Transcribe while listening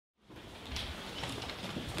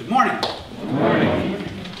Good morning. Good morning.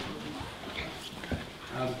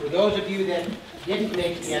 For those of you that didn't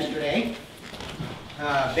make it yesterday,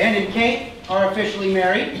 Ben and Kate are officially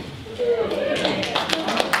married. Nathan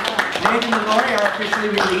and Lori are officially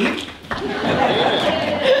relieved.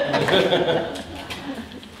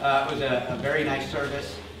 It was a very nice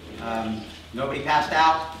service. Nobody passed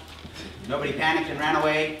out. Nobody panicked and ran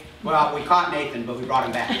away. Well, we caught Nathan, but we brought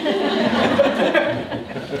him back.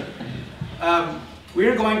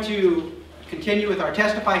 We're going to continue with our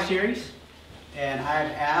Testify series, and I've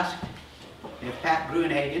asked if Pat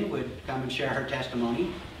Gruenhagen would come and share her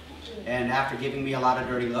testimony. And after giving me a lot of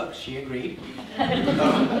dirty looks, she agreed.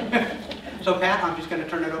 So Pat, I'm just going to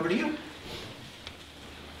turn it over to you.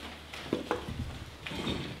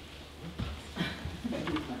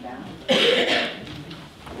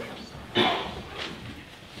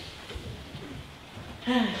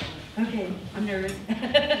 Okay, I'm nervous.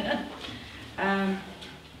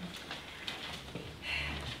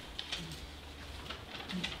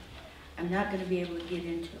 I'm not going to be able to get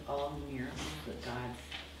into all the miracles that God's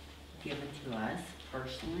given to us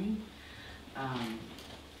personally,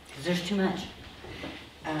 because there's too much.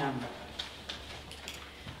 And I'll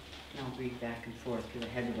read back and forth because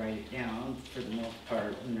I had to write it down for the most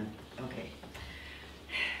part. Okay.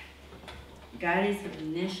 God is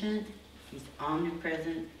omniscient. He's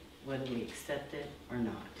omnipresent, whether we accept it or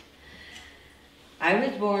not. I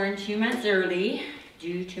was born 2 months early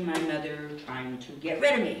due to my mother trying to get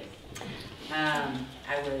rid of me.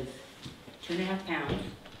 I was 2.5 pounds.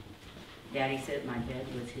 Daddy said my bed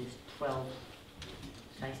was his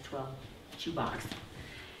size 12 shoebox.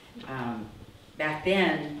 Back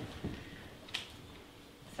then,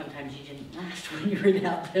 sometimes you didn't last when you were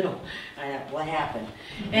that little. I thought, what happened?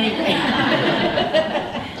 Anyway.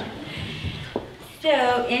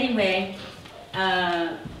 So anyway,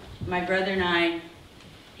 my brother and I,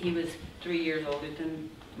 he was 3 years older than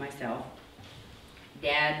myself.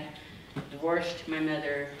 Dad divorced my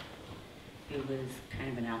mother, who was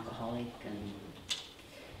kind of an alcoholic, and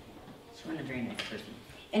she wasn't a very nice person.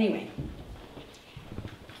 Anyway,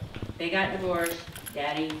 they got divorced.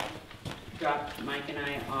 Daddy dropped Mike and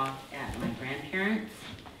I off at my grandparents,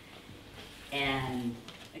 and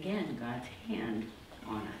again, God's hand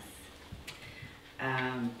on us.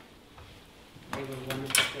 They were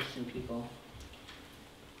wonderful Christian people.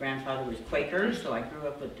 Grandfather was Quaker, so I grew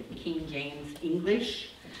up with the King James English.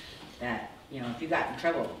 That, you know, if you got in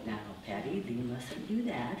trouble, now, Patty, you mustn't do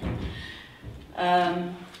that.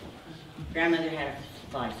 Grandmother had a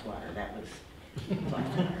fly swatter. That was fly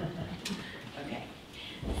swatter. Okay.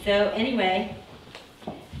 So anyway,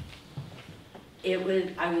 it was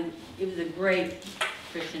a great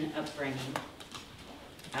Christian upbringing.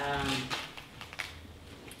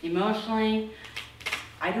 Emotionally,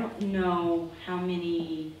 I don't know how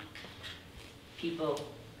many people,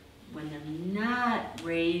 when they're not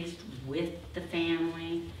raised with the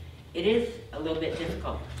family, it is a little bit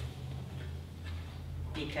difficult.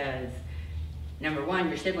 Because, number one,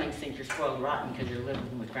 your siblings think you're spoiled rotten because you're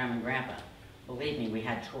living with Grandma and Grandpa. Believe me, we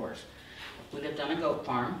had chores. We lived on a goat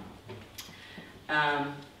farm.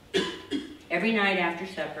 Every night after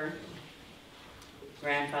supper,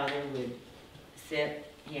 Grandfather would sit.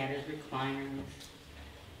 He had his recliner and his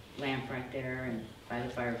lamp right there and by the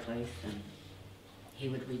fireplace, and he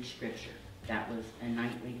would read scripture. That was a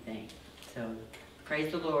nightly thing. So,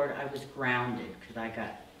 praise the Lord, I was grounded because I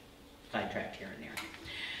got sidetracked here and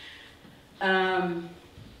there.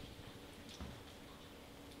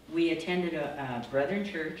 We attended a Brethren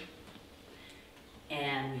church,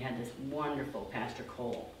 and we had this wonderful Pastor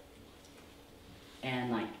Cole.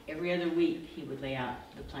 And like every other week, he would lay out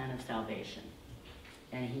the plan of salvation.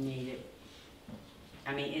 And he made it,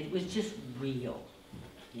 I mean, it was just real,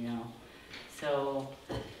 you know. So,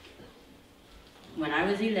 when I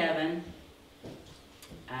was 11,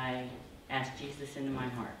 I asked Jesus into my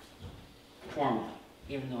heart, formally,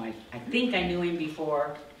 even though I think I knew him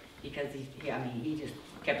before, because he just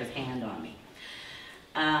kept his hand on me.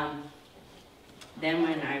 Then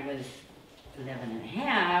when I was 11 and a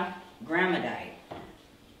half, Grandma died.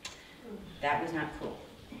 That was not cool.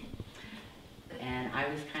 And I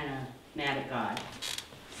was kind of mad at God.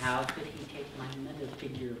 How could he take my mother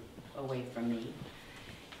figure away from me?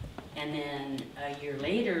 And then a year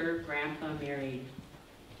later, Grandpa married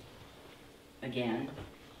again,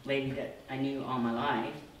 a lady that I knew all my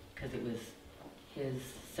life, because it was his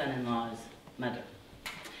son-in-law's mother.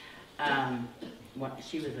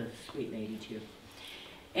 She was a sweet lady too.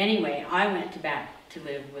 Anyway, I went back to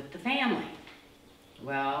live with the family.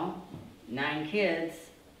 Well, 9 kids,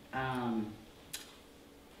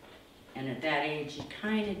 and at that age, you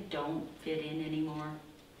kind of don't fit in anymore.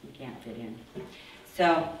 You can't fit in.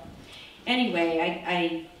 So, anyway,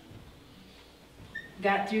 I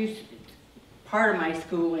got through part of my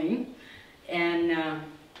schooling, and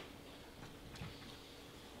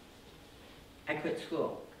I quit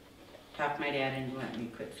school. Talked my dad into letting me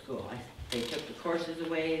quit school. They took the courses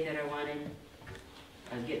away that I wanted.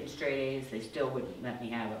 I was getting straight A's. They still wouldn't let me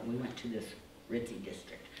have it. We went to this ritzy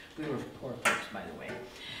district. We were poor folks, by the way.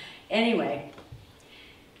 Anyway,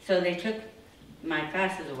 so they took my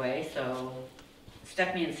classes away, so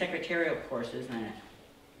stuck me in secretarial courses, and I went,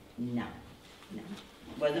 no,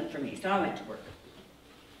 wasn't for me. So I went to work.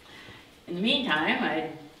 In the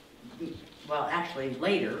meantime, well, actually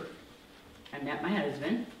later, I met my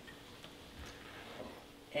husband,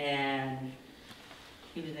 and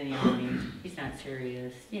he was in the Army. He's not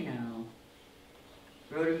serious, you know.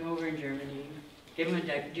 Wrote him over in Germany. Gave him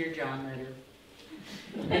a Dear John letter.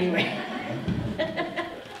 Anyway.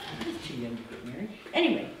 He's too young to get married.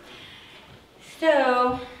 Anyway.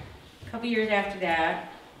 So, a couple years after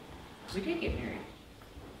that, we did get married.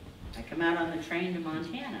 I come out on the train to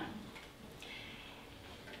Montana.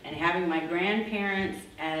 And having my grandparents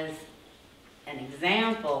as an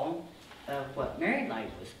example of what married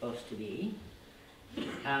life was supposed to be,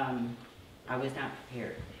 I was not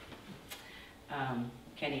prepared.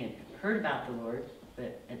 Kenny had heard about the Lord,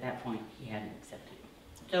 but at that point he hadn't accepted it.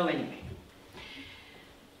 So anyway,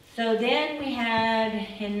 so then we had,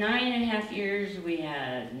 in 9.5 years, we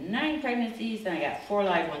had 9 pregnancies, and I got 4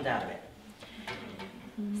 live ones out of it.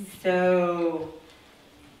 So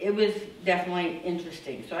it was definitely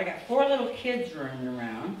interesting. So I got 4 little kids running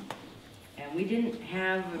around, and we didn't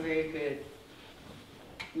have a very good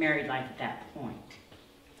married life at that point.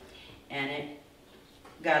 And it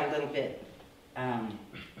got a little bit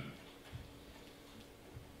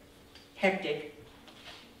hectic,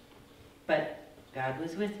 but God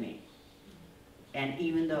was with me. And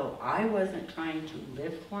even though I wasn't trying to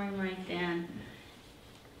live for him right then,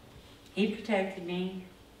 he protected me.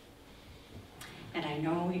 And I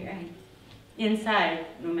know inside,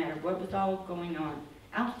 no matter what was all going on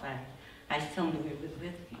outside, I still knew he was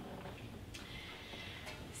with me.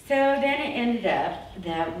 So then it ended up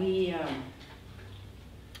that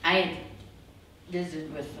I had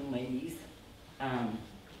visited with some ladies,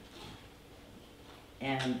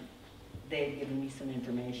 and they had given me some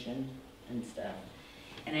information and stuff.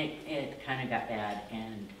 And it kind of got bad,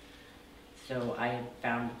 and so I had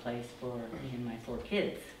found a place for me and my 4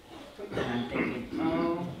 kids. And I'm thinking,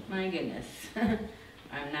 oh my goodness,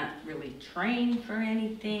 I'm not really trained for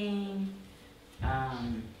anything.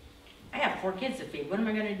 I have 4 kids to feed. What am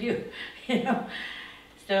I going to do? You know.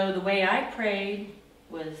 So the way I prayed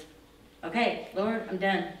was, okay, Lord, I'm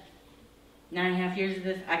done. 9.5 years of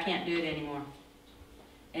this, I can't do it anymore.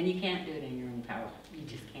 And you can't do it in your own power. You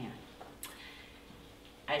just can't.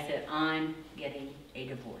 I said, I'm getting a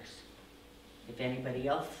divorce. If anybody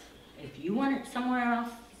else, if you want it somewhere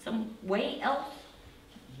else, some way else,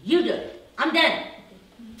 you do it. I'm done.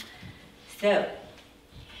 So,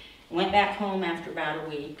 went back home after about a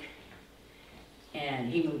week,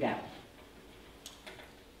 and he moved out.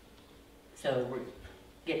 So we're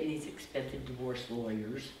getting these expensive divorce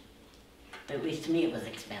lawyers. At least to me it was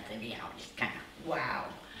expensive, you know, just kind of, wow.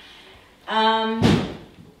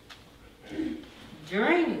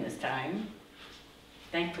 During this time,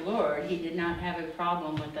 thank the Lord, he did not have a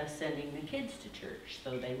problem with us sending the kids to church,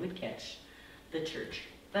 so they would catch the church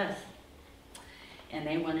bus. And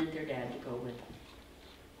they wanted their dad to go with them.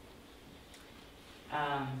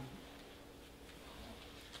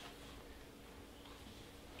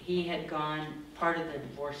 He had gone, part of the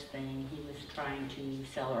divorce thing, he was trying to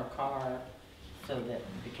sell our car so that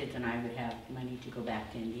the kids and I would have money to go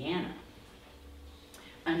back to Indiana.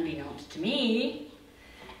 Unbeknownst to me,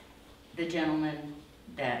 the gentleman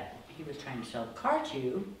that he was trying to sell the car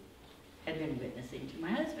to had been witnessing to my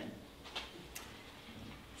husband.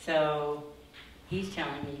 So he's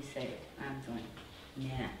telling me, say, I'm going,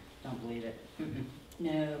 nah, don't believe it.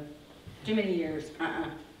 No, too many years,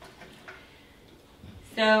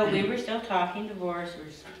 So we were still talking divorce, we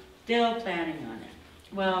were still planning on it.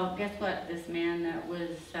 Well, guess what? This man that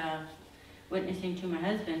was witnessing to my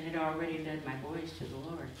husband had already led my boys to the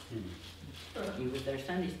Lord. He was their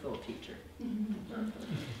Sunday school teacher.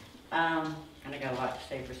 And I got a lot to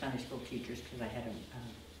say for Sunday school teachers because I had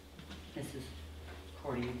a Mrs.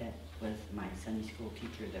 Cordy that was my Sunday school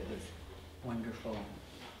teacher that was wonderful.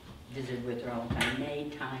 Visited with her all the time,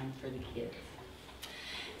 made time for the kids.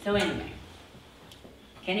 So anyway,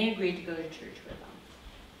 Kenny agreed to go to church with them.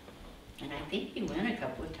 And I think he went a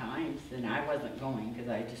couple of times, and I wasn't going because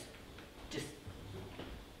I just,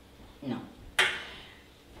 no.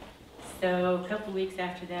 So a couple weeks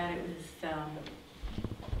after that, it was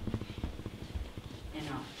in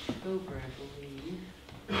October, I believe.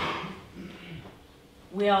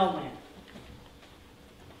 We all went.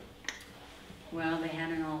 Well, they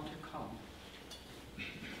had an altar call.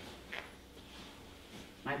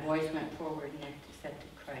 My boys went forward and accepted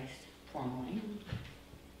Christ formally.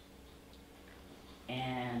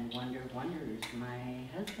 And wonder of wonders, my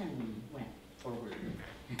husband went forward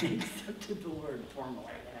and accepted the Lord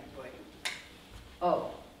formally. And I'm going,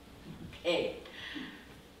 oh, okay.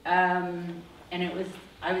 And it was,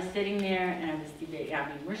 I was sitting there and I was debating. I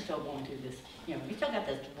mean, we're still going through this, you know, we still got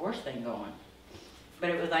this divorce thing going.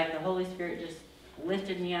 But it was like the Holy Spirit just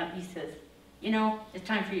lifted me up. He says, you know, it's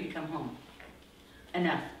time for you to come home.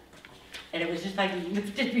 Enough. And it was just like he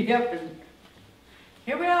lifted me up and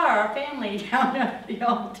here we are, our family down at the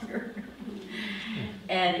altar.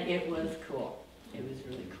 And it was cool. It was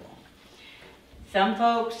really cool. Some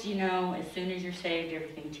folks, you know, as soon as you're saved,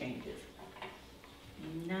 everything changes.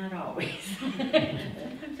 Not always.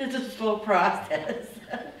 It's a slow process.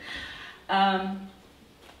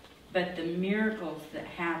 But the miracles that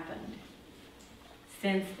happened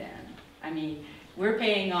since then, I mean, we're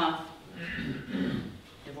paying off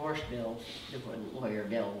divorce bills, lawyer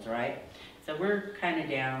bills, right? So we're kind of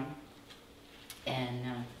down,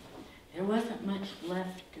 and there wasn't much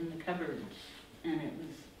left in the cupboards, and it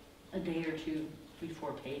was a day or two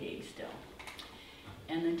before payday still.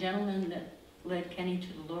 And the gentleman that led Kenny to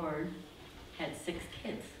the Lord had 6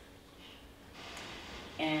 kids.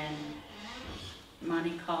 And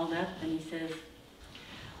Monty called up and he says,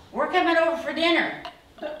 we're coming over for dinner.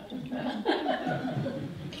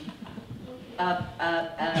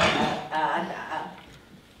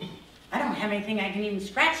 I don't have anything I can even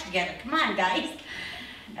scratch together. Come on, guys.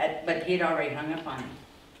 But he'd already hung up on him.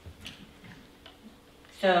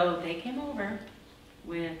 So they came over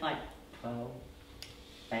with like 12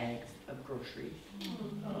 bags of groceries.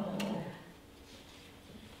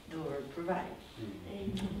 The Lord provided.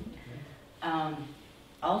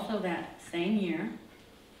 Also that same year,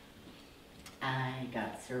 I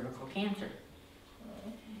got cervical cancer.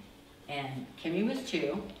 And Kimmy was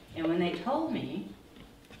 2, and when they told me,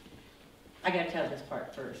 I gotta tell this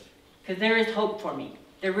part first, because there is hope for me.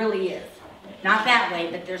 There really is. Not that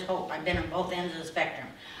way, but there's hope. I've been on both ends of the spectrum.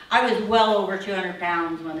 I was well over 200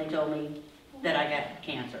 pounds when they told me that I got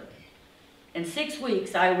cancer. In 6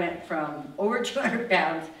 weeks, I went from over 200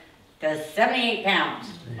 pounds to 78 pounds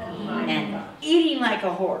and eating like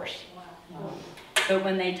a horse. But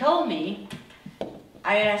when they told me,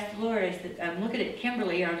 I asked the Lord, I said, I'm looking at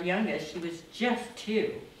Kimberly, our youngest, she was just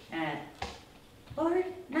 2. And, Lord,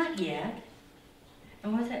 not yet.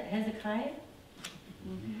 And was it Hezekiah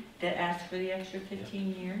that asked for the extra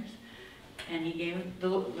 15 years? And he gave him,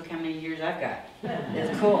 look how many years I've got.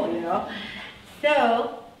 It's cool, you know?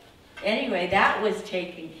 So, anyway, that was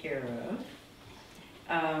taken care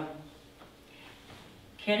of.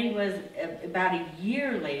 Kenny was, about a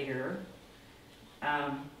year later,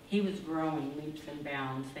 he was growing leaps and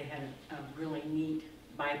bounds. They had a really neat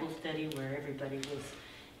Bible study where everybody was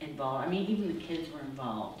involved. I mean, even the kids were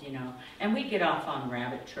involved, you know. And we'd get off on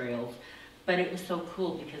rabbit trails, but it was so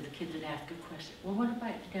cool because the kids would ask a question. Well, what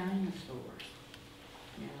about dinosaurs?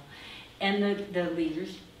 You know? And the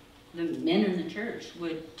leaders, the men in the church,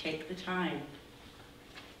 would take the time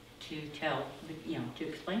to tell, you know, to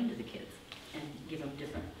explain to the kids and give them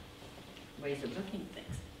different ways of looking at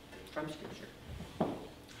things from Scripture.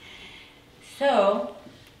 So,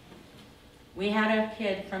 we had a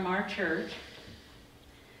kid from our church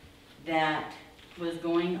that was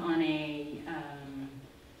going on a,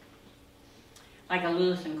 like a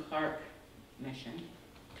Lewis and Clark mission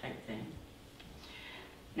type thing.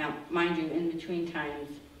 Now, mind you, in between times,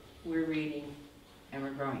 we're reading and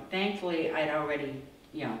we're growing. Thankfully, I'd already,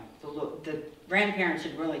 you know, the grandparents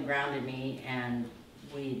had really grounded me, and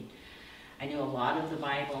I knew a lot of the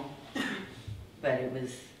Bible, but it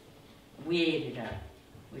was, we ate it up.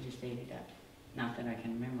 We just ate it up. Not that I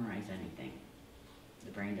can memorize anything.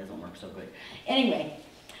 The brain doesn't work so good. Anyway,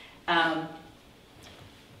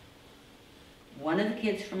 one of the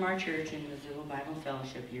kids from our church in Missoula Bible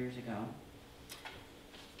Fellowship years ago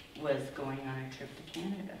was going on a trip to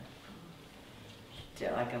Canada.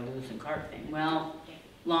 To like a Lewis and Clark thing. Well,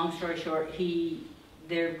 long story short,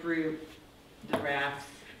 their group, the rafts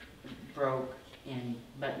broke in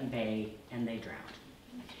Button Bay and they drowned.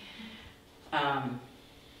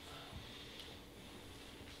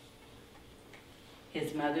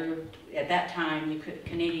 His mother, at that time,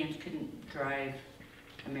 Canadians couldn't drive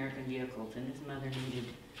American vehicles, and his mother needed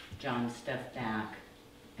John's stuff back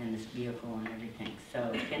and this vehicle and everything.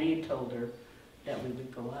 So Kenny had told her that we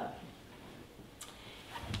would go up.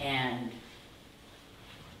 And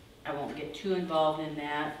I won't get too involved in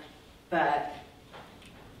that, but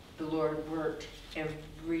the Lord worked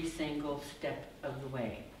every single step of the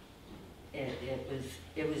way.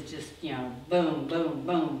 It was just, you know, boom, boom,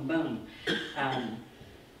 boom, boom.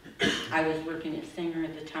 I was working at Singer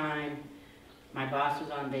at the time. My boss was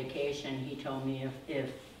on vacation. He told me if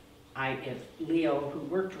Leo, who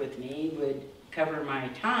worked with me, would cover my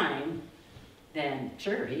time, then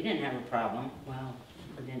sure, he didn't have a problem. Well,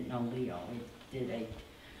 I didn't know Leo.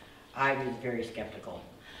 I was very skeptical.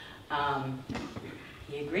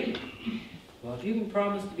 He agreed. Well, if you can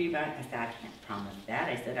promise to be back, I said, I can't promise that.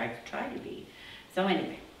 I said, I could try to be. So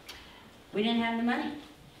anyway, we didn't have the money.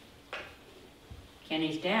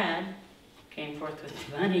 Kenny's dad came forth with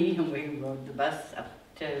the money, and we rode the bus up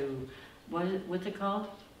to, what's it called?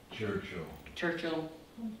 Churchill.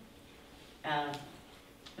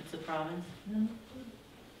 What's the province?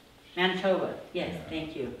 Manitoba. Yes, yeah.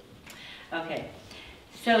 Thank you. Okay.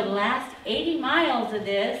 So the last 80 miles of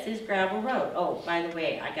this is gravel road. Oh, by the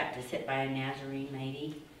way, I got to sit by a Nazarene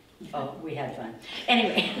lady. Oh, we had fun.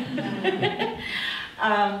 Anyway,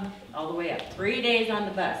 all the way up. 3 days on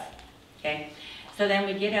the bus. Okay. So then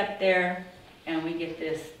we get up there and we get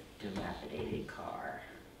this dilapidated car.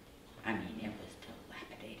 I mean, it was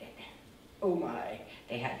dilapidated. Oh my.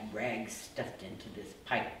 They had rags stuffed into this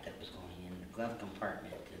pipe that was going in the glove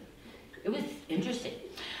compartment. And it was interesting.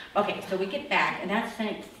 Okay, so we get back, and that's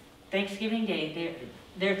Thanksgiving Day,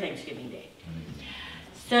 their Thanksgiving Day.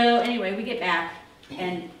 So anyway, we get back,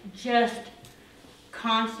 and just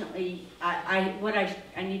constantly, I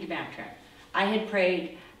need to backtrack. I had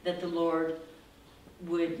prayed that the Lord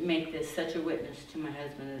would make this such a witness to my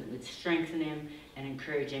husband that it would strengthen him and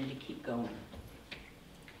encourage him to keep going.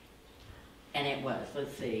 And it was.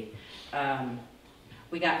 Let's see.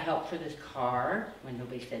 We got help for this car when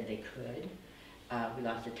nobody said they could. We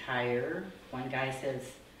lost a tire. One guy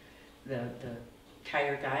says, the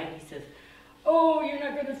tire guy, he says, oh, you're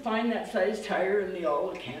not going to find that size tire in the all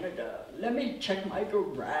of Canada. Let me check my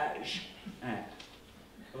garage.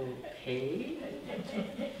 Okay.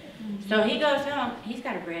 So he goes home. He's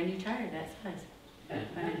got a brand new tire that size.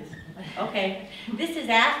 Okay. This is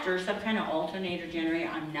after some kind of alternator generator.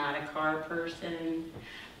 I'm not a car person,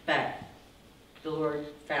 but the Lord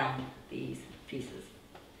found these pieces.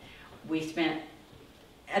 We spent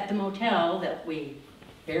at the motel that we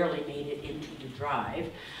barely made it into the drive.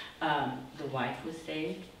 The wife was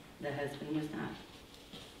saved, the husband was not.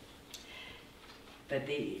 But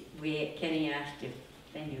Kenny asked if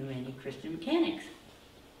they knew any Christian mechanics.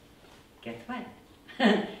 Guess what?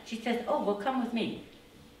 She says, oh, well, come with me.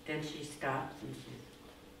 Then she stops and says,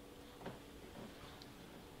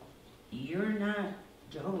 you're not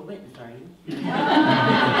Jehovah's Witness, are you?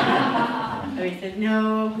 So he said,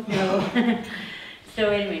 no. So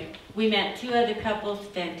anyway, we met two other couples,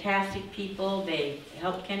 fantastic people. They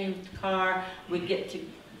helped Kenny with the car. We get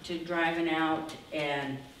to driving out,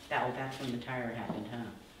 and that's when the tire happened, huh?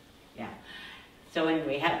 Yeah. So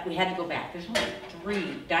anyway, we had to go back. There's only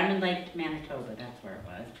 3. Diamond Lake, Manitoba, that's where it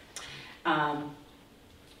was.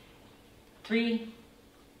 3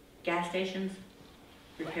 gas stations,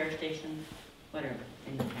 repair stations, whatever,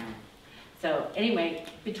 in the town. So anyway,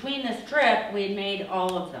 between this trip, we had made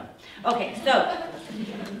all of them. Okay, so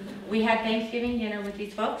we had Thanksgiving dinner with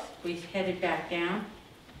these folks. We headed back down,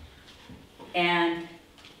 and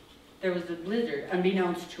there was a blizzard,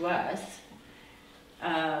 unbeknownst to us.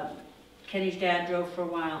 Kenny's dad drove for a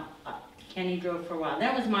while. Kenny drove for a while.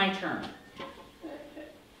 That was my turn.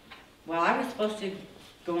 Well, I was supposed to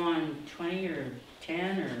go on 20 or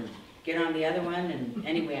 10 or get on the other one, and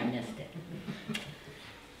anyway, I missed it.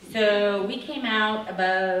 So we came out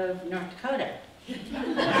above North Dakota.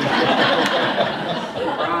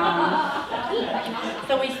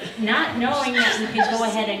 So not knowing that we could go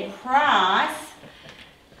ahead and cross,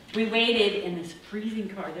 we waited in this freezing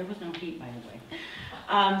car. There was no heat, by the way.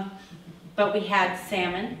 But we had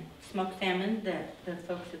salmon, smoked salmon that the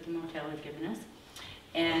folks at the motel had given us.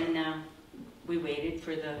 And we waited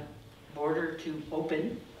for the border to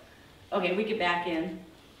open. Okay, we get back in.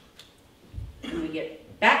 And we get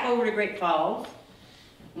back over to Great Falls.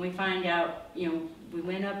 And we find out, we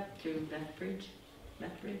went up through Lethbridge.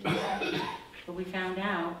 But we found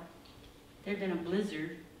out there had been a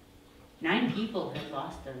blizzard. 9 people had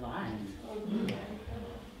lost their lives.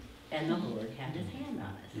 And the Lord had his hand on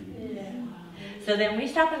us. Yeah. So then we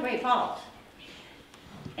stopped at Great Falls.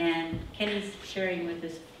 And Kenny's sharing with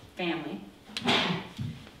his family.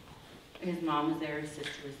 His mom was there, his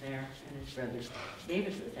sister was there, and his brother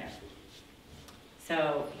David was there.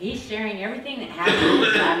 So he's sharing everything that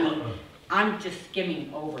happened. I'm just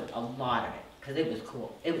skimming over a lot of it. because it was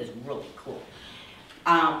cool. It was really cool.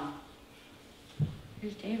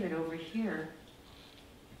 Here's David over here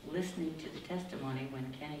listening to the testimony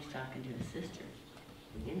when Kenny's talking to his sister.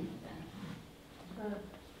 We didn't know that.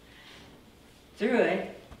 Through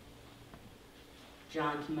it,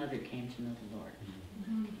 John's mother came to know the Lord.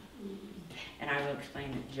 And I will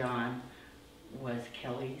explain that John was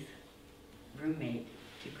Kelly's roommate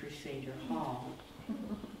to Crusader Hall.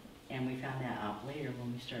 And we found that out later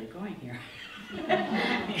when we started going here.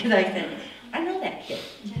 Because I said, I know that kid.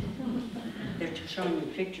 They're showing me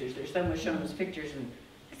pictures. There's someone showing us pictures, and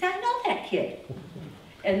I said, I know that kid.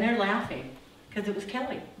 And they're laughing because it was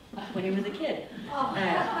Kelly when he was a kid.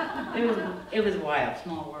 It was wild,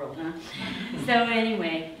 small world, huh? So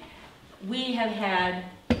anyway, we have had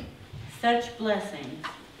such blessings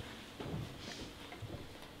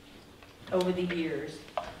over the years.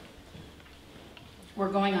 We're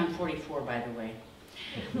going on 44, by the way.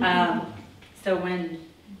 So when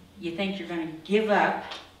you think you're going to give up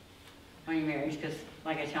on your marriage, because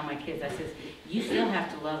like I tell my kids, I says, you still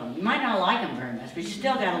have to love them. You might not like them very much, but you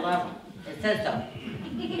still got to love them. It says so,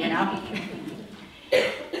 you know?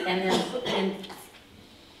 And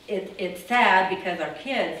it's sad because our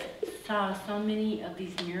kids saw so many of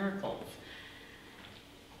these miracles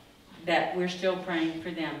that we're still praying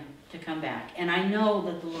for them to come back. And I know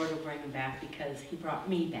that the Lord will bring them back because he brought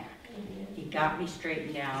me back. He got me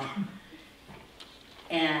straightened out.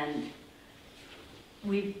 And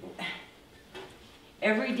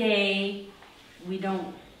every day we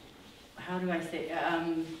don't, how do I say,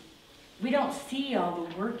 we don't see all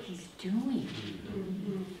the work he's doing.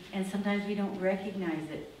 And sometimes we don't recognize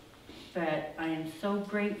it. But I am so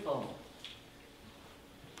grateful.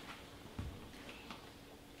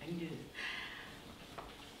 I can do this.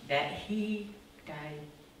 That he died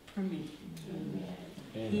for me.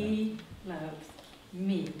 Amen. He loves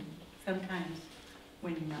me. Sometimes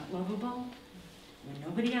when you're not lovable, when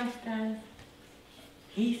nobody else does,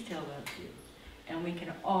 he still loves you. And we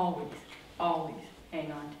can always, always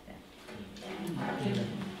hang on to that.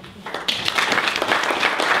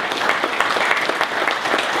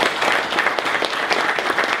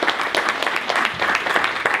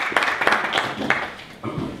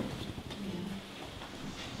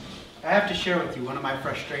 I have to share with you one of my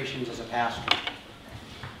frustrations as a pastor.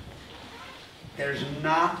 There's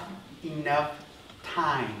not enough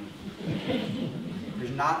time.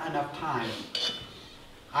 There's not enough time.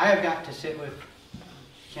 I have got to sit with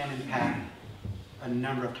Ken and Pat a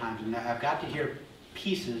number of times, and I've got to hear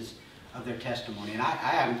pieces of their testimony. And I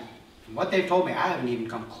haven't, from what they've told me, I haven't even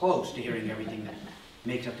come close to hearing everything that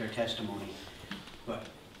makes up their testimony. But,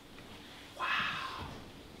 wow.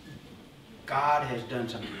 God has done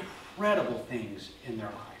some incredible things in their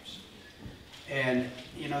lives. And,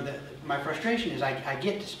 you know, my frustration is I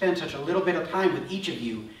get to spend such a little bit of time with each of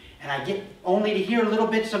you, and I get only to hear little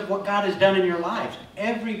bits of what God has done in your lives.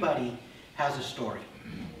 Everybody has a story.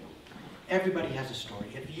 Everybody has a story.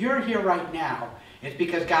 If you're here right now, it's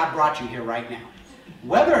because God brought you here right now.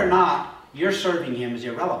 Whether or not you're serving him is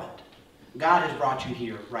irrelevant. God has brought you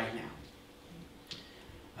here right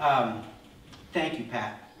now. Thank you,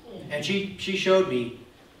 Pat. And she showed me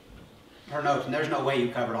her notes, and there's no way you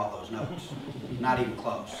covered all those notes. Not even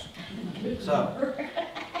close. So,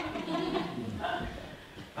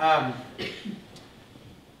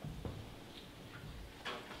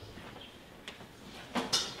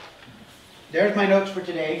 there's my notes for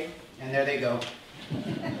today, and there they go.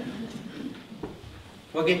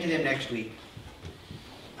 We'll get to them next week.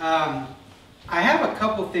 I have a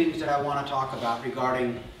couple things that I want to talk about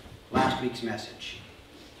regarding last week's message.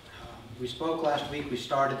 We spoke last week, we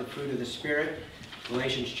started the fruit of the Spirit,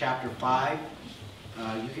 Galatians chapter 5.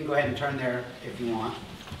 You can go ahead and turn there if you want.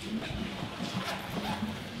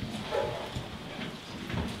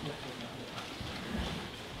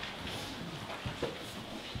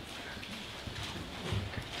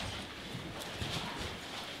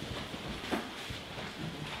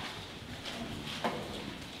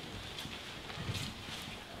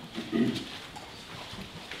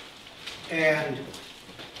 And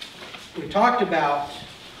we talked about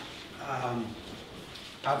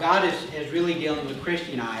how God is really dealing with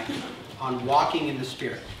Christy and I on walking in the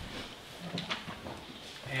Spirit.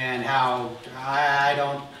 And how I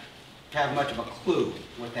don't have much of a clue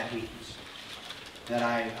what that means. That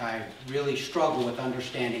I really struggle with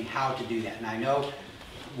understanding how to do that. And I know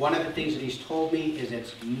one of the things that he's told me is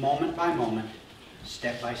it's moment by moment,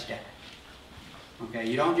 step by step. Okay,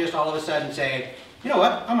 you don't just all of a sudden say, you know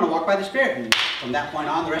what, I'm going to walk by the Spirit. And from that point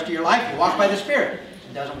on, the rest of your life, you walk by the Spirit.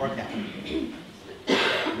 It doesn't work that way.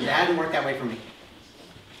 It hasn't worked that way for me.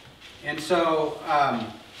 And so,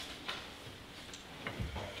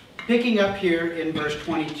 picking up here in verse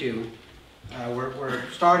 22, we're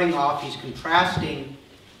starting off, he's contrasting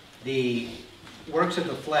the works of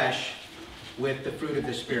the flesh with the fruit of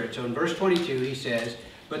the Spirit. So in verse 22 he says,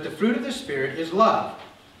 "But the fruit of the Spirit is love,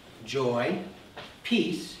 joy,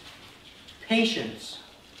 peace, patience,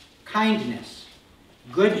 kindness,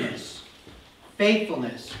 goodness,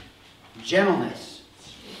 faithfulness, gentleness,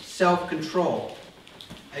 self-control.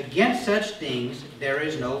 Against such things there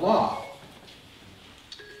is no law."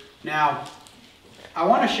 Now, I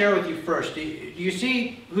want to share with you first. Do you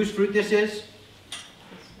see whose fruit this is?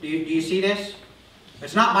 Do you see this?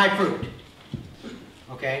 It's not my fruit.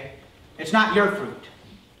 Okay? It's not your fruit.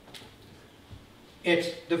 It's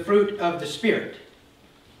the fruit of the Spirit.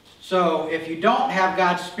 So if you don't have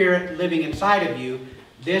God's Spirit living inside of you,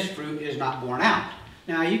 this fruit is not borne out.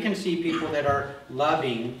 Now you can see people that are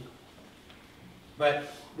loving,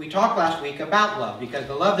 but we talked last week about love, because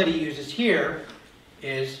the love that he uses here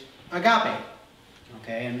is agape.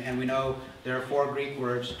 Okay, and we know there are 4 Greek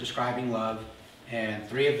words describing love, and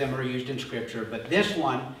 3 of them are used in Scripture, but this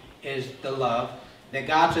one is the love that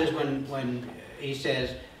God says when he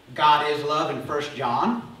says God is love in 1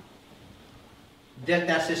 John.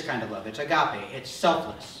 That's this kind of love. It's agape. It's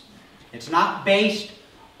selfless. It's not based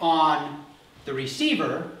on the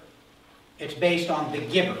receiver. It's based on the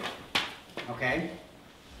giver. Okay?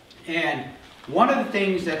 And one of the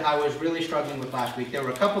things that I was really struggling with last week, there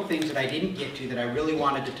were a couple things that I didn't get to that I really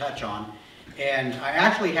wanted to touch on. And I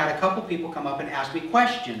actually had a couple people come up and ask me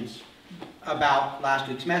questions about last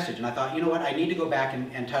week's message. And I thought, you know what, I need to go back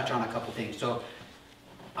and touch on a couple things. So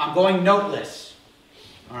I'm going noteless.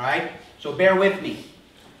 All right? So bear with me.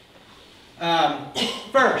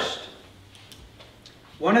 First,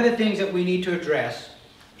 one of the things that we need to address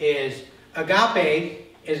is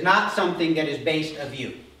agape is not something that is based of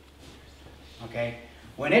you. Okay?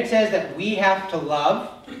 When it says that we have to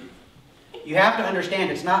love, you have to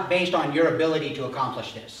understand it's not based on your ability to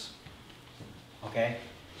accomplish this. Okay?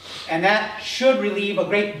 And that should relieve a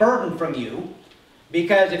great burden from you,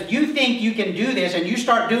 because if you think you can do this and you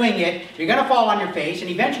start doing it, you're going to fall on your face, and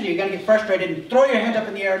eventually you're going to get frustrated and throw your hands up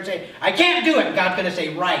in the air and say, "I can't do it." And God's going to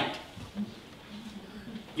say, "Right.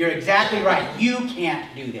 You're exactly right. You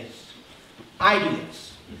can't do this. I do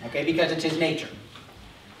this." Okay? Because it's His nature.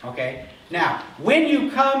 Okay? Now, when you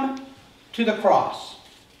come to the cross,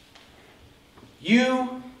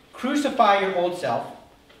 you crucify your old self.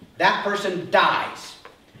 That person dies.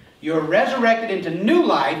 You're resurrected into new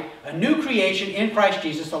life, a new creation in Christ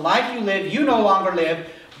Jesus. The life you live, you no longer live,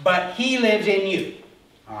 but He lives in you.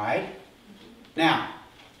 All right? Now,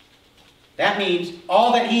 that means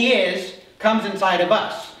all that He is comes inside of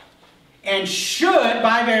us, and should,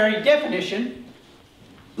 by very definition,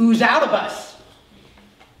 ooze out of us.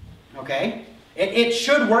 Okay? It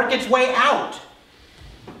should work its way out.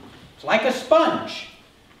 It's like a sponge.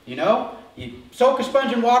 You know? You soak a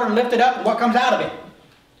sponge in water and lift it up, and what comes out of it?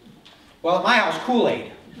 Well, at my house,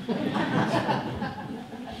 Kool-Aid.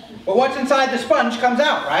 But what's inside the sponge comes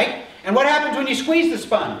out, right? And what happens when you squeeze the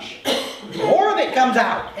sponge? More of it comes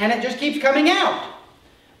out, and it just keeps coming out.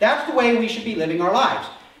 That's the way we should be living our lives.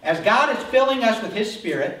 As God is filling us with His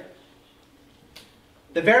Spirit,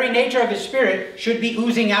 the very nature of His Spirit should be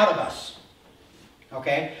oozing out of us.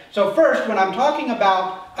 Okay? So first, when I'm talking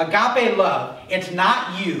about agape love, it's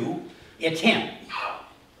not you, it's Him.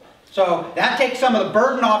 So that takes some of the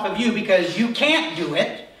burden off of you, because you can't do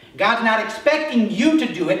it. God's not expecting you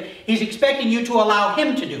to do it. He's expecting you to allow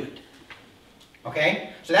Him to do it.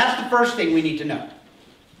 Okay? So that's the first thing we need to know.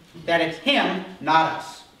 That it's Him, not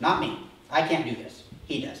us. Not me. I can't do this.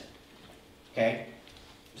 He does it. Okay?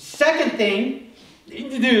 Second thing,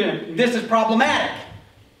 this is problematic.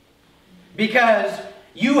 Because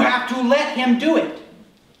you have to let Him do it.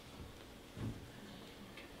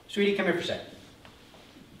 Sweetie, come here for a second.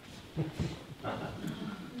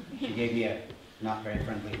 She gave me a not very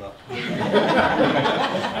friendly look.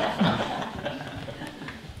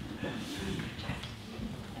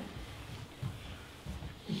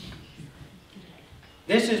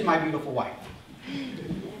 This is my beautiful wife.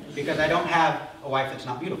 Because I don't have a wife that's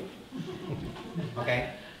not beautiful. Okay?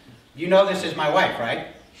 You know this is my wife, right?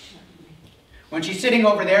 When she's sitting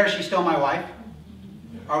over there, is she still my wife?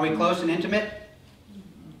 Are we close and intimate?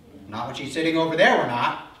 Not when she's sitting over there, we're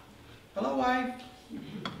not. Hello, wife.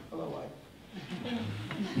 Hello, wife.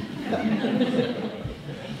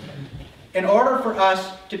 In order for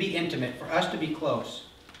us to be intimate, for us to be close,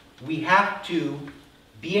 we have to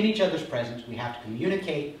be in each other's presence, we have to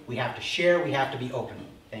communicate, we have to share, we have to be open.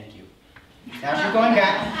 Thank you. Now she's going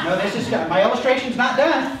back. No, this is done. My illustration's not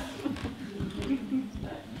done.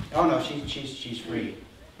 Oh no, she's free.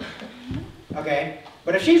 Okay.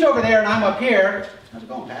 But if she's over there and I'm up here, how's it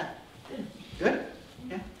going, Pat? Good?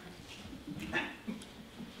 Yeah?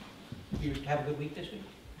 You have a good week this week?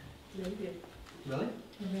 Really good. Really?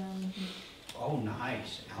 Around Oh,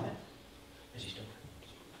 nice. Alan? Is he still?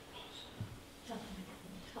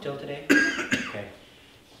 Till today? Okay.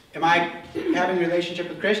 Am I having a relationship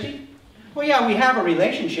with Christy? Well, yeah, we have a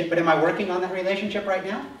relationship, but am I working on that relationship right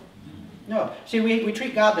now? No. See, we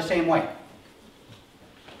treat God the same way.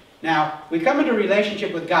 Now, we come into a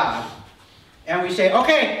relationship with God, and we say,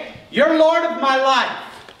 okay, you're Lord of my life.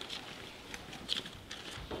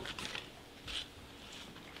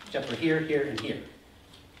 Except for here, here, and here.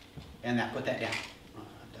 And that, put that down.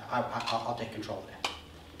 I'll take control of that.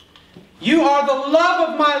 You are the love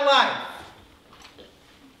of my life.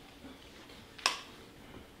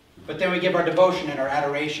 But then we give our devotion and our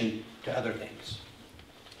adoration to other things.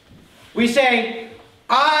 We say,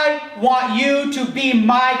 I want you to be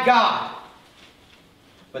my God.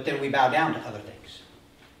 But then we bow down to other things.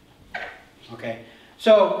 Okay?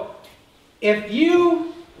 So, if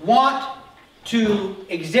you want to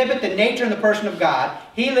exhibit the nature and the person of God,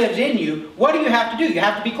 He lives in you, what do you have to do? You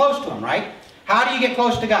have to be close to Him, right? How do you get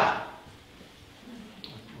close to God?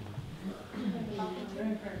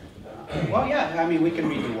 Well, yeah, I mean, we can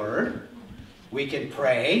read the Word. We can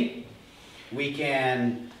pray. We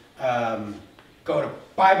can go to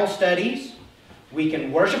Bible studies. We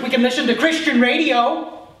can worship. We can listen to Christian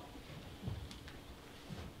radio.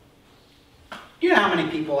 You know how many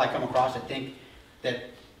people I come across that think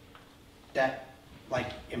that like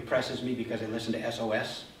impresses me because they listen to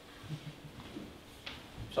SOS?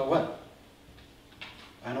 So what?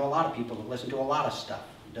 I know a lot of people that listen to a lot of stuff.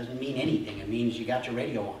 It doesn't mean anything. It means you got your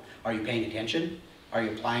radio on. Are you paying attention? Are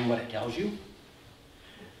you applying what it tells you?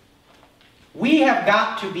 We have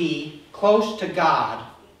got to be close to God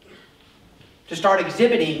to start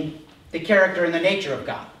exhibiting the character and the nature of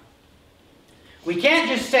God. We can't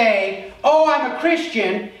just say, oh, I'm a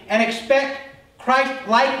Christian, and expect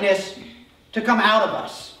Christ-likeness to come out of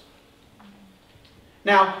us.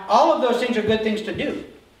 Now, all of those things are good things to do.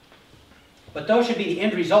 But those should be the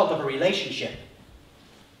end result of a relationship.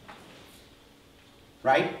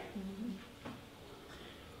 Right?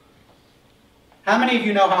 How many of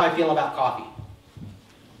you know how I feel about coffee?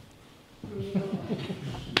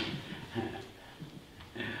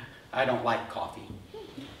 I don't like coffee.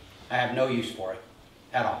 I have no use for it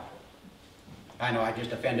at all. I know I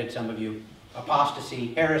just offended some of you.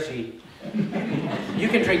 Apostasy, heresy. You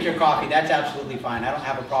can drink your coffee. That's absolutely fine. I don't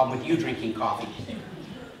have a problem with you drinking coffee.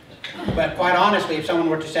 But quite honestly, if someone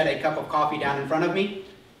were to set a cup of coffee down in front of me,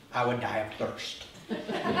 I would die of thirst.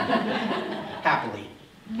 Happily.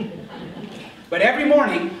 But every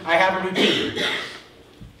morning, I have a routine.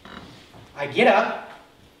 I get up,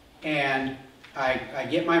 and I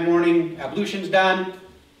get my morning ablutions done,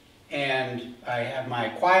 and I have my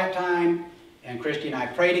quiet time, and Christy and I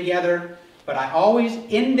pray together, but I always,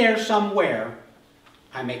 in there somewhere,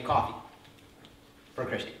 I make coffee for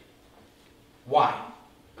Christy. Why?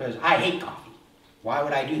 Because I hate coffee. Why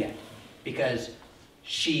would I do that? Because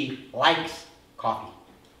she likes coffee.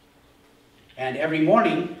 And every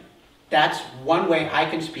morning, that's one way I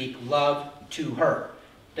can speak love to her.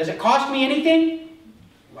 Does it cost me anything?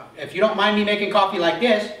 If you don't mind me making coffee like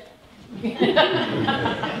this.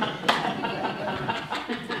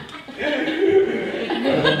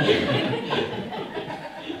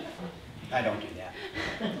 I don't do that.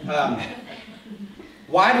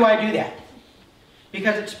 Why do I do that?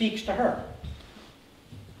 Because it speaks to her.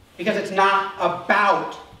 Because it's not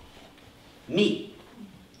about me.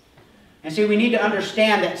 And see, we need to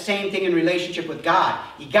understand that same thing in relationship with God.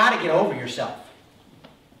 You got to get over yourself.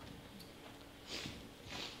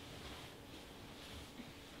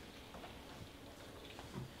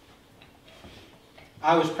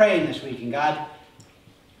 I was praying this week, and God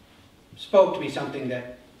spoke to me something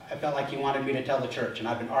that I felt like He wanted me to tell the church, and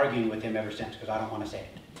I've been arguing with Him ever since because I don't want to say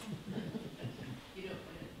it.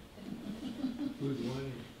 Who's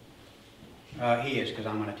winning? He is, because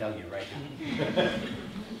I'm going to tell you right now.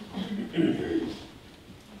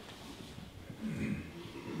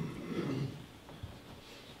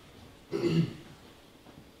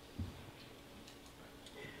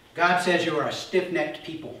 God says you are a stiff-necked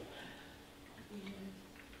people.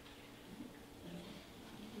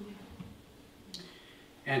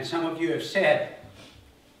 And some of you have said,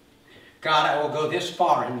 God, I will go this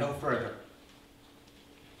far and no further.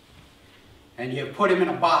 And you have put Him in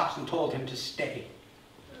a box and told Him to stay.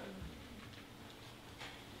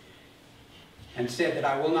 And said that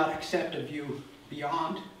I will not accept of you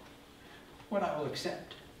beyond what I will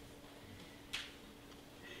accept.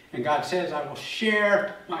 And God says, I will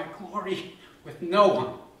share my glory with no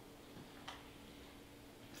one.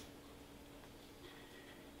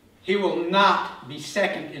 He will not be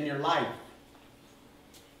second in your life.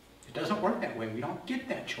 It doesn't work that way. We don't get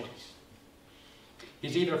that choice.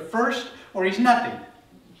 He's either first or he's nothing.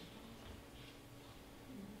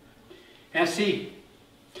 And see,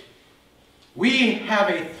 we have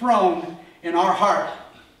a throne in our heart.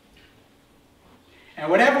 And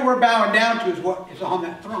whatever we're bowing down to is what is on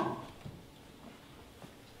that throne.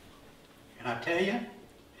 And I tell you,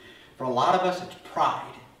 for a lot of us, it's pride.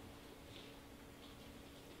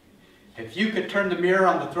 If you could turn the mirror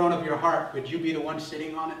on the throne of your heart, would you be the one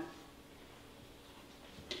sitting on it?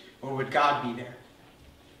 Or would God be there?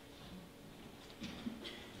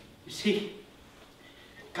 You see,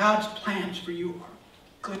 God's plans for you are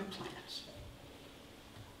good plans.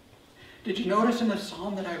 Did you notice in the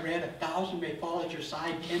psalm that I read, 1,000 may fall at your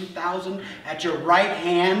side, 10,000 at your right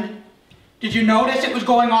hand? Did you notice it was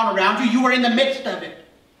going on around you? You were in the midst of it.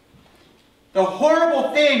 The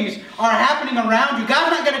horrible things are happening around you.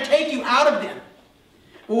 God's not going to take you out of them.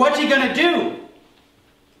 Well, what's He going to do?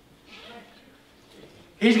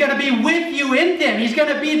 He's going to be with you in them. He's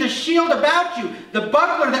going to be the shield about you, the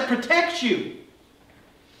buckler that protects you.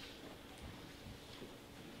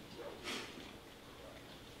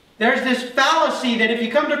 There's this fallacy that if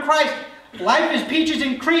you come to Christ, life is peaches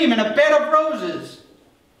and cream and a bed of roses.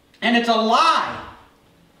 And it's a lie.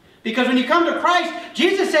 Because when you come to Christ,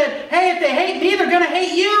 Jesus said, hey, if they hate me, they're going to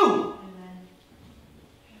hate you.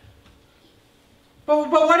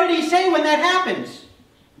 But what did He say when that happens?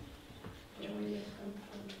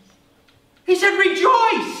 He said,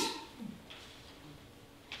 rejoice.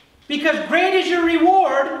 Because great is your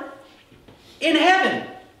reward in heaven.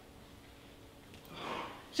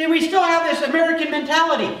 See, we still have this American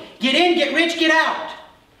mentality. Get in, get rich, get out.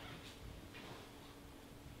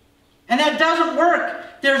 And that doesn't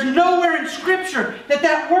work. There's nowhere in Scripture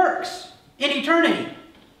that works in eternity.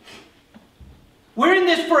 We're in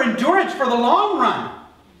this for endurance, for the long run.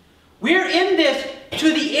 We're in this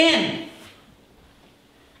to the end.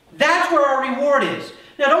 That's where our reward is.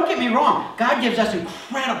 Now, don't get me wrong. God gives us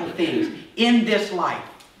incredible things in this life.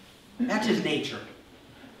 That's His nature.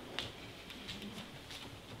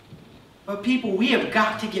 But people, we have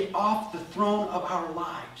got to get off the throne of our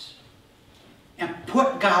lives and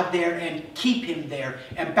put God there and keep Him there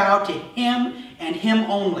and bow to Him and Him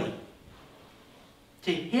only.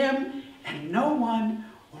 To Him and no one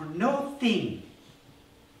or no thing.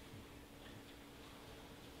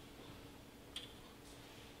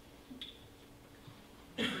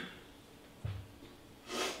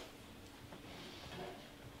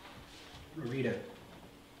 I'm going to read a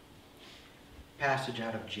passage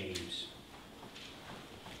out of James.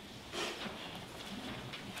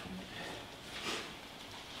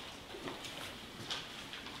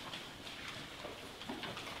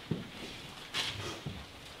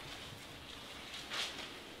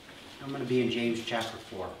 I'm going to be in James chapter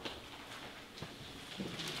 4.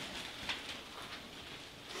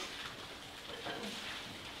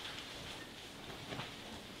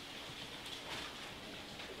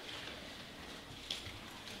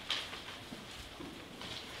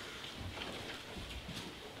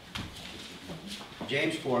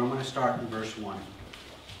 James 4, I'm going to start in verse 1. It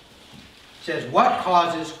says, what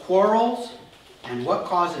causes quarrels and what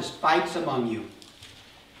causes fights among you?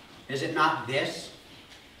 Is it not this,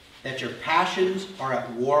 that your passions are at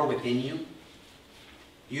war within you?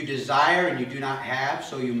 You desire and you do not have,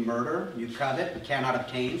 so you murder. You covet and cannot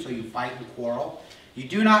obtain, so you fight and quarrel. You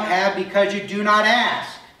do not have because you do not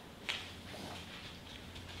ask.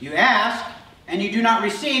 You ask and you do not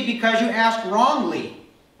receive because you ask wrongly,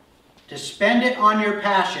 to spend it on your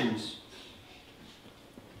passions.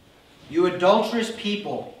 You adulterous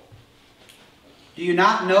people, do you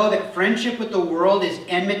not know that friendship with the world is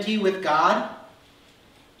enmity with God?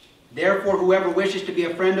 Therefore, whoever wishes to be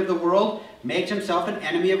a friend of the world makes himself an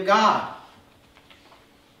enemy of God.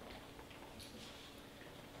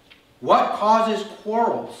 What causes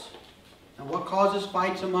quarrels and what causes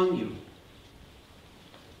fights among you?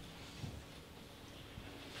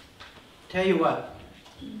 Tell you what,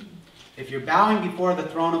 if you're bowing before the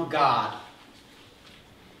throne of God,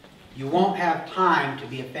 you won't have time to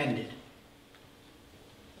be offended.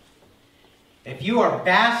 If you are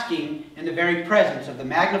basking in the very presence of the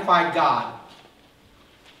magnified God,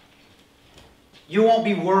 you won't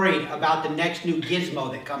be worried about the next new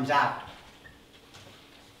gizmo that comes out,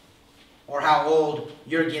 or how old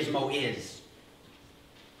your gizmo is.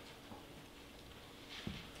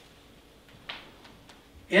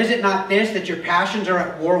 Is it not this, that your passions are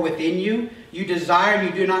at war within you? You desire and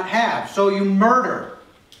you do not have, so you murder.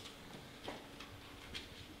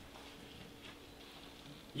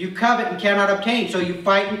 You covet and cannot obtain, so you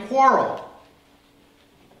fight and quarrel.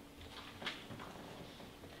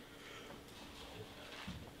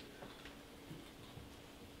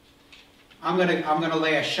 I'm gonna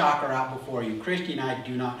lay a shocker out before you. Christy and I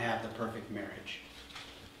do not have the perfect marriage.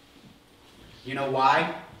 You know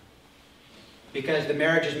why? Because the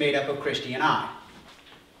marriage is made up of Christy and I.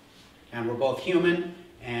 And we're both human,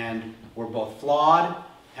 and we're both flawed,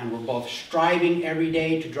 and we're both striving every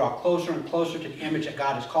day to draw closer and closer to the image that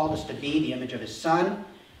God has called us to be, the image of His Son,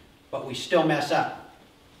 but we still mess up.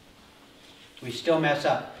 We still mess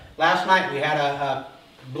up. Last night we had a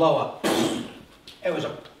blow-up. It was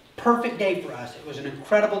a perfect day for us. It was an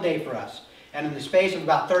incredible day for us. And in the space of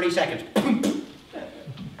about 30 seconds,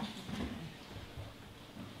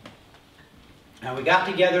 and we got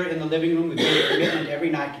together in the living room. We made a commitment every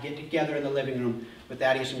night to get together in the living room with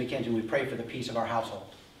Thaddeus and Mackenzie, and we pray for the peace of our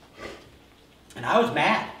household. And I was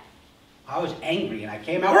mad. I was angry, and I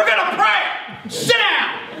came out, we're going to pray! Sit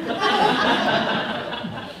down!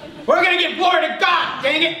 We're going to give glory to God,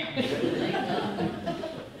 dang it!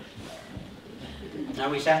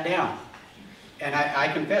 And we sat down. And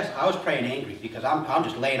I confess, I was praying angry, because I'm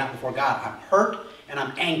just laying out before God. I'm hurt, and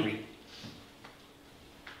I'm angry.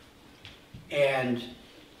 And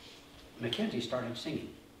Mackenzie started singing.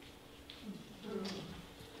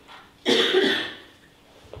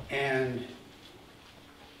 And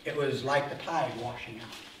it was like the tide washing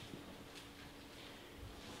out.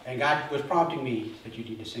 And God was prompting me, that you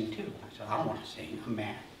need to sing too. I said, I don't want to sing. I'm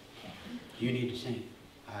mad. You need to sing.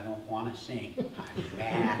 I don't want to sing. I'm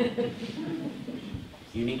mad.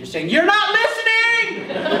 You need to sing. You're not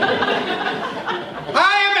listening!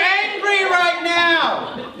 I am angry right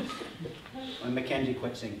now! When Mackenzie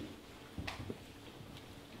quit singing.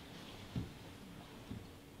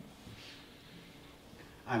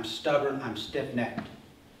 I'm stubborn, I'm stiff-necked.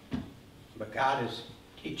 But God is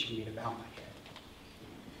teaching me to bow my head.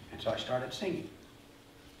 And so I started singing.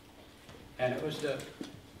 And it was the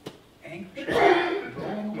anger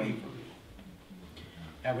blowing away from me.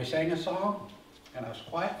 And we sang a song, and I was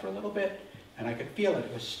quiet for a little bit, and I could feel it.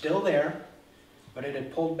 It was still there, but it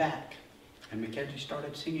had pulled back. And Mackenzie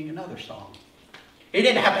started singing another song. He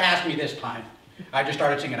didn't have to ask me this time. I just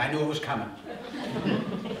started singing. I knew it was coming.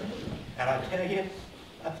 And I'll tell you,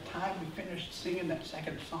 by the time we finished singing that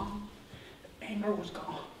second song, the anger was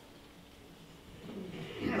gone.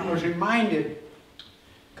 And I was reminded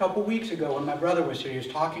a couple weeks ago when my brother was here, he was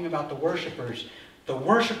talking about the worshipers. The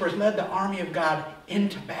worshipers led the army of God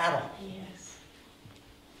into battle. Yes.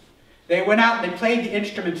 They went out and they played the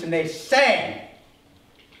instruments and they sang.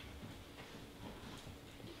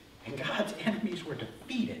 And God's enemies were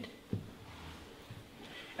defeated.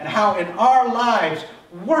 And how in our lives,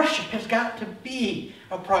 worship has got to be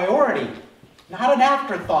a priority, not an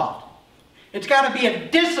afterthought. It's got to be a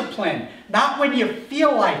discipline, not when you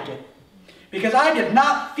feel like it. Because I did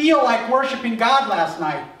not feel like worshiping God last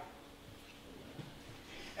night.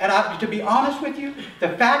 And to be honest with you, the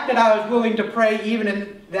fact that I was willing to pray even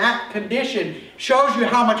in that condition shows you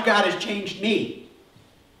how much God has changed me.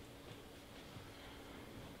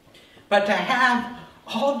 But to have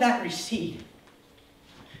all of that recede,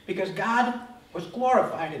 because God was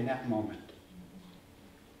glorified in that moment.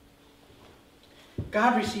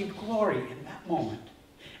 God received glory in that moment.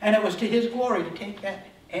 And it was to His glory to take that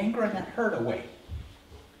anger and that hurt away.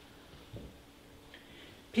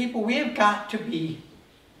 People, we have got to be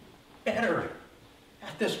better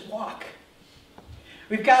at this walk.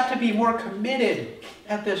 We've got to be more committed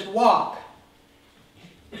at this walk.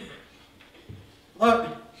 Look,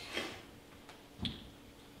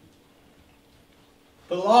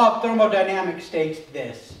 the law of thermodynamics states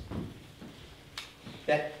this,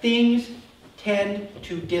 that things tend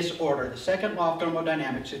to disorder. The second law of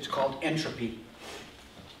thermodynamics, it's called entropy.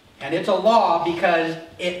 And it's a law because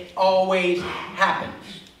it always happens.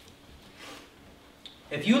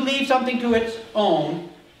 If you leave something to its own,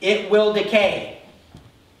 it will decay.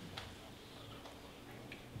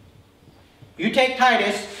 You take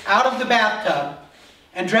Titus out of the bathtub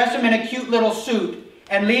and dress him in a cute little suit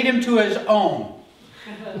and leave him to his own.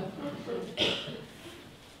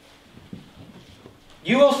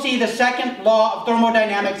 You will see the second law of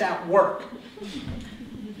thermodynamics at work.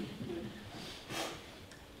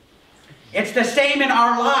 It's the same in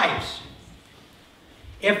our lives.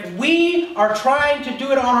 If we are trying to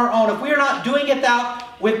do it on our own, if we are not doing it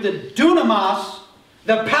out with the dunamis,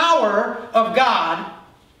 the power of God,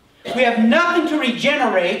 we have nothing to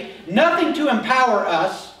regenerate, nothing to empower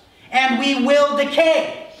us, and we will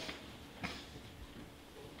decay.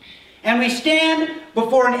 And we stand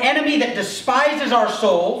before an enemy that despises our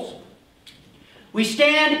souls. We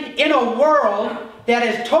stand in a world that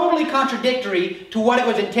is totally contradictory to what it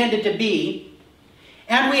was intended to be.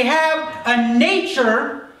 And we have a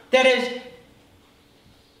nature that is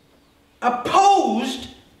opposed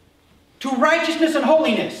to righteousness and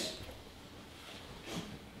holiness.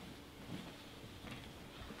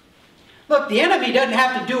 Look, the enemy doesn't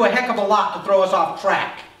have to do a heck of a lot to throw us off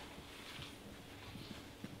track.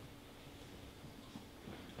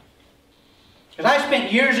 Because I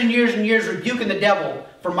spent years and years and years rebuking the devil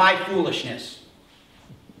for my foolishness,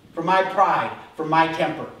 for my pride, for my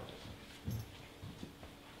temper.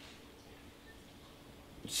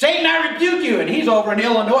 Satan, I rebuke you, and he's over in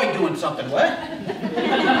Illinois doing something. What?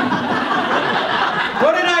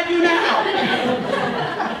 What did I do now?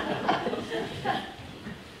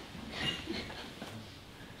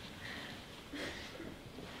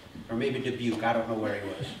 Or maybe Dubuque, I don't know where he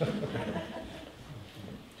was.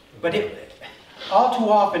 But all too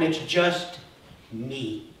often it's just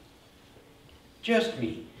me. Just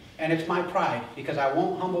me. And it's my pride, because I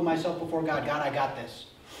won't humble myself before God. God, I got this.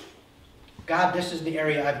 God, this is the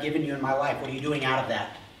area I've given you in my life. What are you doing out of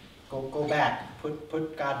that? Go back.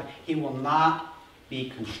 Put God. He will not be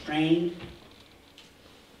constrained.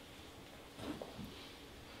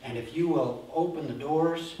 And if you will open the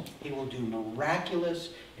doors, He will do miraculous,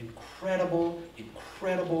 incredible,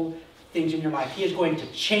 incredible things in your life. He is going to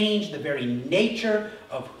change the very nature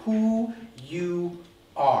of who you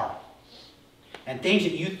are. And things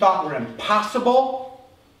that you thought were impossible,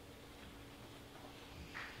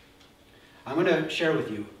 I'm going to share with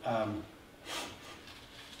you.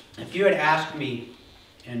 If you had asked me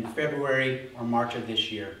in February or March of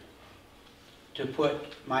this year to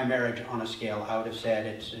put my marriage on a scale, I would have said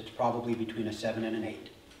it's probably between a 7 and an 8.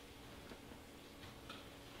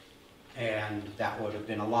 And that would have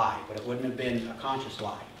been a lie, but it wouldn't have been a conscious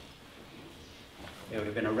lie. It would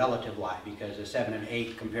have been a relative lie, because a 7 and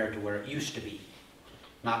 8 compared to where it used to be,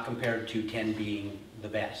 not compared to 10 being the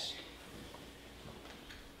best.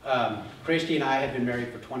 Christy and I have been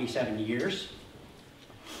married for 27 years,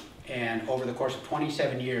 and over the course of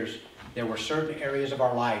 27 years, there were certain areas of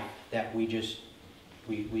our life that we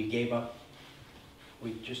gave up.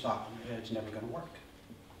 We just thought, it's never going to work.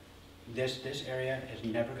 This area is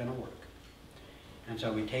never going to work. And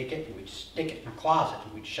so we'd take it and we'd stick it in a closet,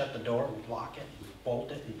 and we'd shut the door, and we'd lock it, and we'd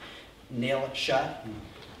bolt it, and nail it shut,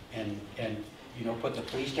 and you know, put the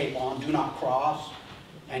police tape on, do not cross,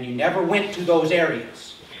 and you never went to those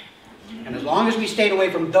areas. And as long as we stayed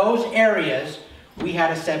away from those areas, we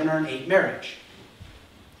had a 7 or an 8 marriage.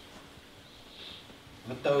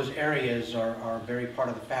 But those areas are very part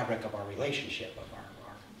of the fabric of our relationship, of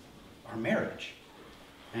our marriage.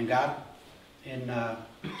 And God, in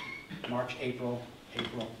March, April,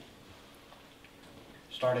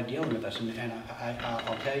 started dealing with us. And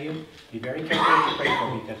I'll tell you, be very careful what you pray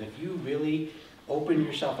for, because if you really open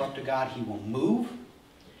yourself up to God, He will move.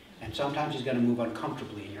 And sometimes He's going to move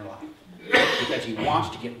uncomfortably in your life, because He wants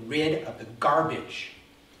to get rid of the garbage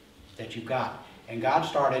that you've got. And God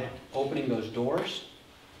started opening those doors.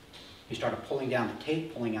 He started pulling down the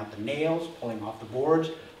tape, pulling out the nails, pulling off the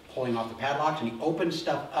boards, pulling off the padlocks, and He opened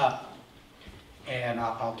stuff up. And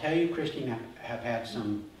I'll tell you, Christine, I have had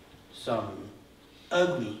some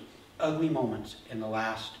ugly, ugly moments in the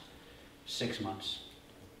last 6 months.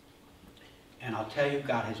 And I'll tell you,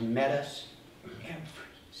 God has met us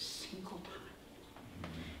every single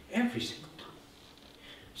time. Every single time.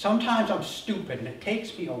 Sometimes I'm stupid, and it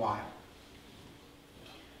takes me a while.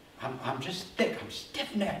 I'm just thick. I'm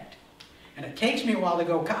stiff-necked. And it takes me a while to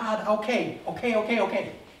go, God, okay.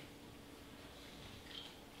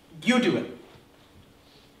 You do it.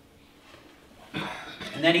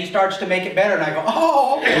 And then He starts to make it better, and I go,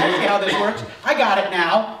 oh, okay, I see how this works. I got it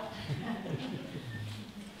now.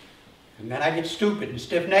 And then I get stupid and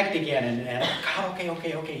stiff-necked again, and God,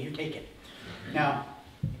 okay, you take it. Now,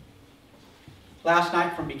 last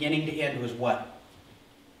night from beginning to end was what?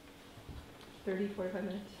 30, 45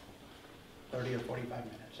 minutes. 30 or 45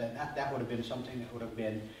 minutes. And that would have been something that would have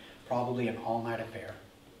been probably an all-night affair,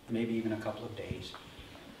 maybe even a couple of days.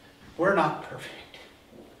 We're not perfect.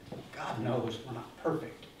 God knows we're not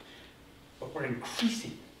perfect. But we're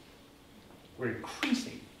increasing. We're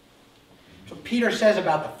increasing. So Peter says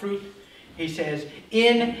about the fruit, he says,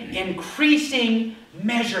 in increasing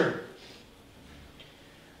measure.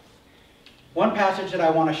 One passage that I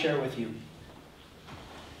want to share with you.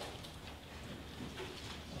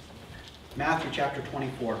 Matthew chapter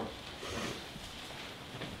 24.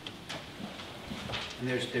 And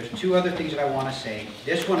there's 2 other things that I want to say.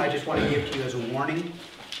 This one I just want to give to you as a warning.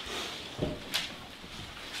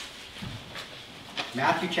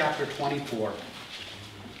 Matthew chapter 24.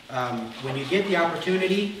 When you get the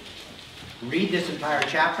opportunity, read this entire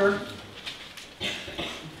chapter.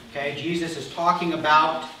 Okay, Jesus is talking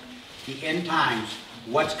about the end times,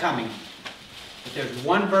 what's coming. But there's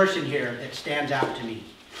one verse in here that stands out to me.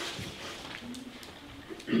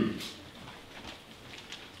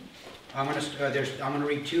 I'm going to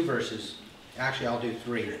read 2 verses. Actually, I'll do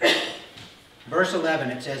 3. Verse 11,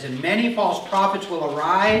 it says, "And many false prophets will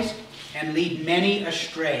arise and lead many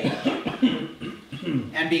astray.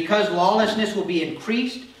 And because lawlessness will be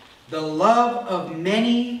increased, the love of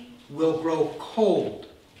many will grow cold.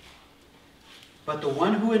 But the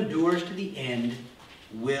one who endures to the end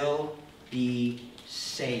will be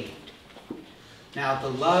saved." Now, the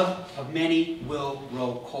love of many will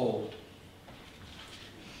grow cold.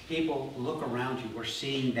 People, look around you. We're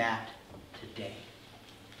seeing that today.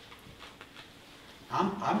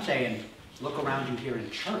 I'm saying, look around you here in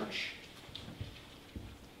church.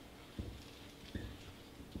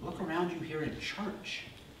 Look around you here in church.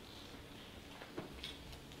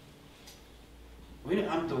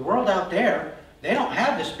 The world out there, they don't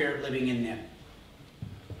have the Spirit living in them.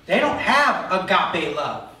 They don't have agape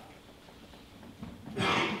love.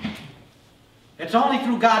 It's only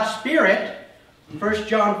through God's Spirit. 1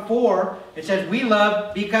 John 4, it says, we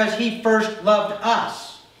love because He first loved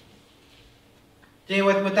us. See,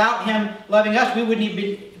 without Him loving us, we wouldn't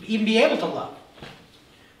even be able to love.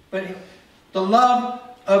 But the love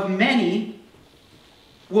of many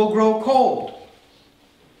will grow cold.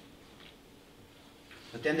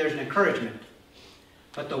 But then there's an encouragement.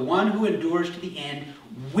 But the one who endures to the end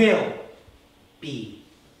will be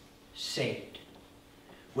saved.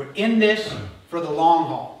 We're in this for the long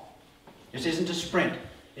haul. This isn't a sprint.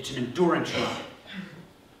 It's an endurance run.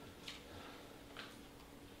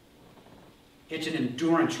 It's an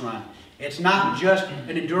endurance run. It's not just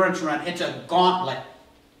an endurance run. It's a gauntlet.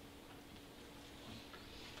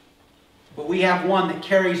 But we have one that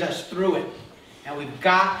carries us through it. And we've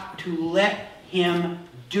got to let Him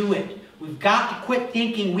do it. We've got to quit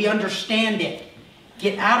thinking we understand it.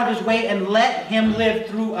 Get out of His way and let Him live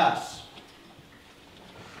through us.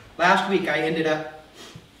 Last week I ended up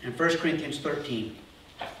in 1 Corinthians 13.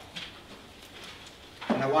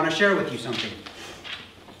 And I want to share with you something.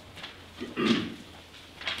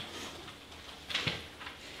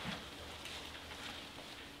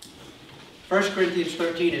 1 Corinthians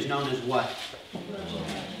 13 is known as what?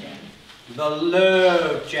 The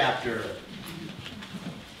love chapter.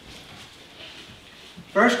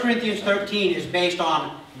 1 Corinthians 13 is based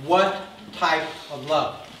on what type of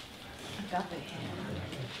love? Agape.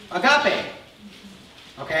 Agape.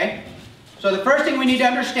 Okay? So the first thing we need to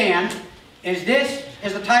understand is this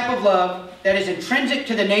is the type of love that is intrinsic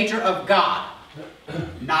to the nature of God,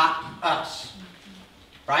 not us.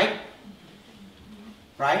 Right?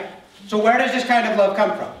 Right? So where does this kind of love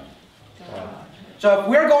come from? God. So if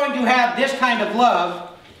we're going to have this kind of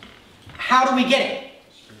love, how do we get it?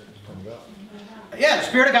 Yeah, the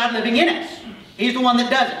Spirit of God living in us. He's the one that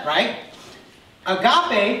does it, right?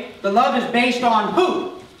 Agape, the love is based on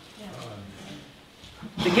who?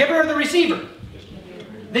 The giver or the receiver?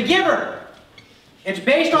 The giver. It's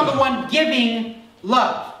based on the one giving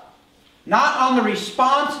love. Not on the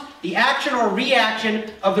response, the action or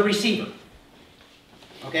reaction of the receiver.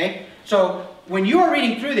 Okay? So, when you are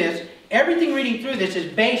reading through this, everything reading through this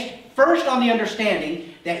is based first on the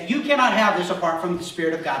understanding that you cannot have this apart from the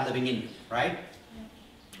Spirit of God living in you. Right?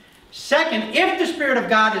 Second, if the Spirit of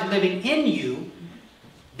God is living in you,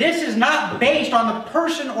 this is not based on the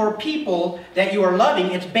person or people that you are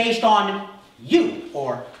loving. It's based on you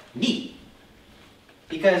or me.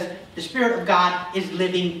 Because the Spirit of God is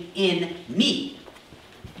living in me.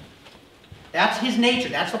 That's His nature.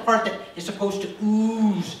 That's the part that is supposed to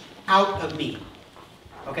ooze out of me.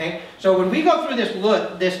 Okay? So when we go through this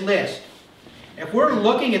list, if we're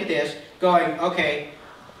looking at this going, okay,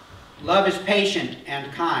 love is patient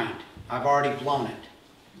and kind. I've already blown it.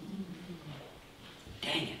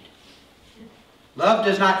 Dang it. Love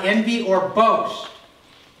does not envy or boast.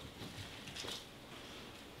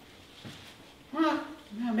 Well,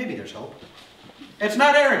 maybe there's hope. It's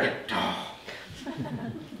not arrogant.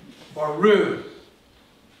 Or rude.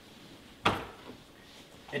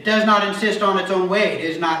 It does not insist on its own way. It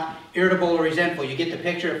is not irritable or resentful. You get the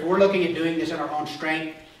picture? If we're looking at doing this in our own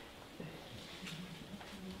strength,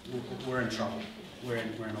 we're in trouble. We're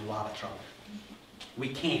in a lot of trouble. We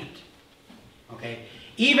can't. Okay?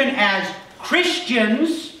 Even as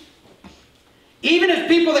Christians, even as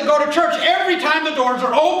people that go to church every time the doors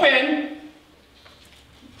are open,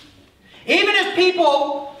 even as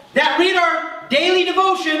people that read our daily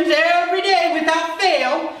devotions every day without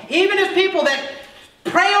fail, even as people that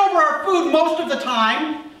pray over our food most of the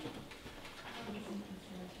time,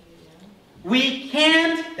 We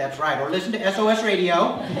can't, that's right, or listen to SOS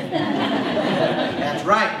Radio. That's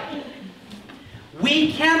right.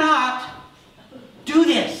 We cannot do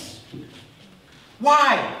this.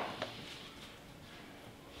 Why?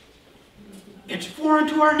 It's foreign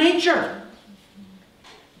to our nature.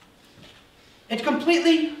 It's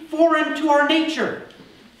completely foreign to our nature.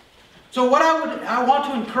 So what I want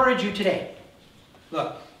to encourage you today,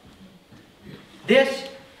 look, this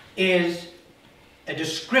is a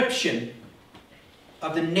description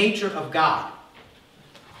of the nature of God.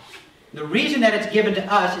 The reason that it's given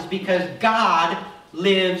to us is because God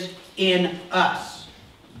lives in us.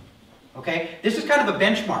 Okay? This is kind of a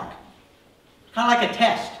benchmark. Kind of like a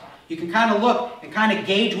test. You can kind of look and kind of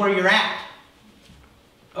gauge where you're at.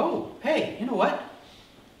 Oh, hey, you know what?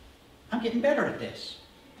 I'm getting better at this.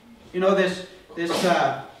 You know, it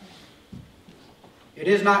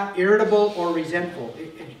is not irritable or resentful.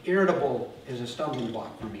 Irritable is a stumbling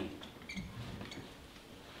block for me.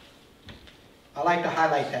 I like to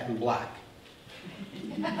highlight that in black.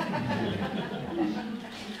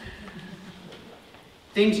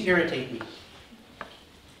 Things irritate me.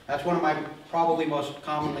 That's one of my probably most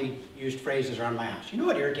commonly used phrases around my house. You know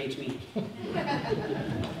what irritates me?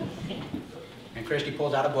 And Christy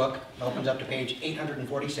pulls out a book, opens up to page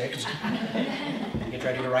 846, and gets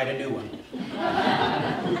ready to write a new one.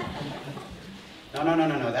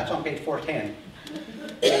 No, that's on page 410.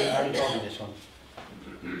 I already told you this one.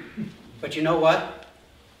 But you know what?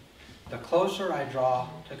 The closer I draw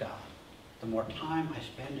to God, the more time I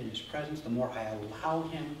spend in His presence, the more I allow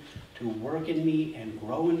Him to work in me and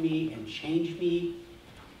grow in me and change me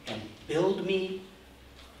and build me,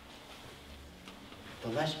 the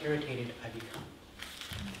less irritated I become.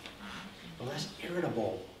 The less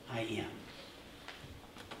irritable I am.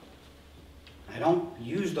 I don't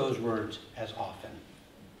use those words as often.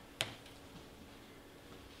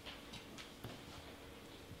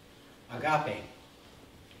 Agape.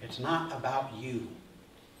 It's not about you.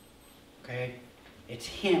 Okay? It's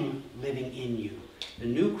Him living in you. The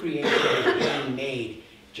new creation is being made.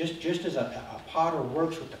 Just as a potter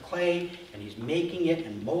works with the clay, and he's making it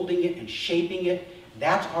and molding it and shaping it,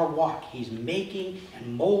 that's our walk. He's making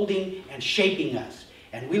and molding and shaping us.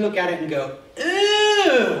 And we look at it and go,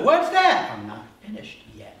 "Ew, what's that?" I'm not finished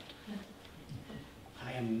yet.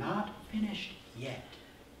 I am not finished yet.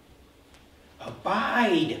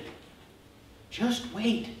 Abide. Just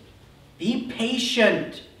wait. Be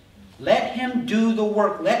patient. Let Him do the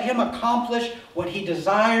work. Let Him accomplish what He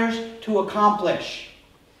desires to accomplish.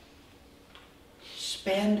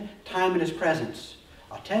 Spend time in His presence.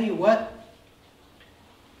 I'll tell you what.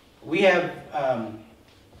 We have,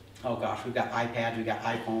 oh gosh, we've got iPads, we've got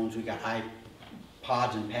iPhones, we've got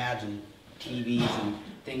iPods and pads and TVs and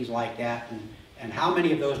things like that. And how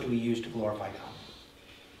many of those do we use to glorify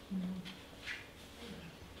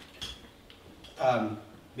God?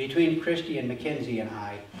 Between Christy and Mackenzie and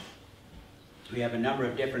I, we have a number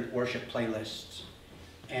of different worship playlists.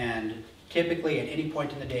 And typically at any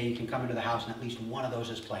point in the day you can come into the house and at least one of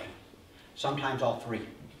those is playing. Sometimes all three.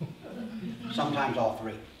 Sometimes all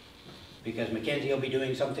three. Because Mackenzie will be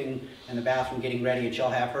doing something in the bathroom getting ready and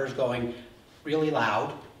she'll have hers going really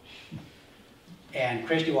loud. And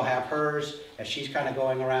Christy will have hers as she's kind of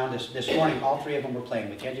going around. This morning all three of them were playing.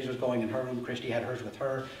 Mackenzie's was going in her room, Christy had hers with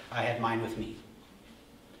her, I had mine with me.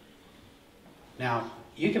 Now,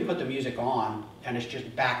 you can put the music on and it's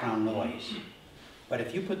just background noise. But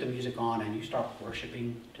if you put the music on and you start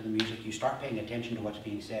worshiping to the music, you start paying attention to what's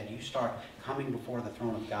being said, you start coming before the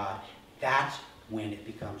throne of God, that's when it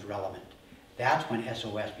becomes relevant. That's when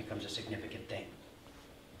SOS becomes a significant thing.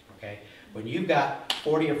 Okay? When you've got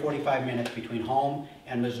 40 or 45 minutes between home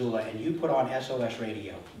and Missoula and you put on SOS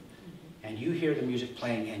radio and you hear the music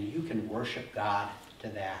playing and you can worship God to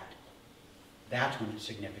that, that's when it's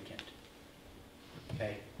significant.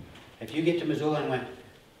 Okay? If you get to Missoula and went,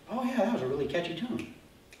 "Oh yeah, that was a really catchy tune."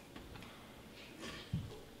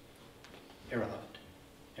 Irrelevant.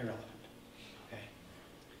 Irrelevant. Okay?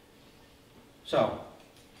 So,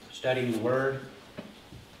 studying the Word,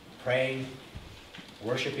 praying,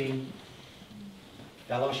 worshiping,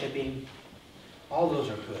 fellowshipping, all those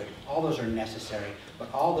are good. All those are necessary.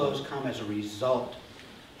 But all those come as a result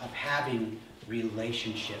of having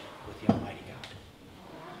relationship with the Almighty God.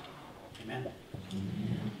 Amen?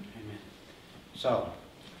 Amen. So,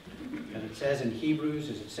 as it says in Hebrews,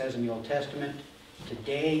 as it says in the Old Testament,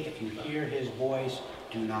 today, if you hear His voice,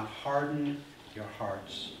 do not harden your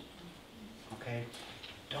hearts. Okay?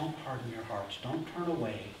 Don't harden your hearts. Don't turn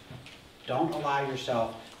away. Don't allow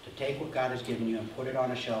yourself to take what God has given you and put it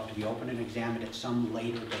on a shelf to be opened and examined at some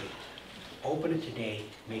later date. Open it today.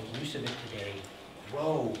 Make use of it today.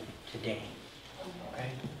 Grow today.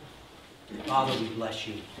 Okay? Father, we bless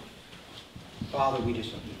you. Father, we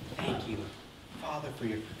just thank you, Father, for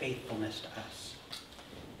your faithfulness to us.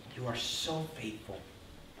 You are so faithful.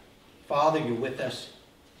 Father, you're with us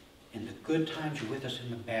in the good times, you're with us in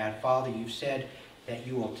the bad. Father, you've said that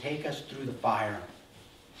you will take us through the fire.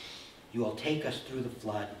 You will take us through the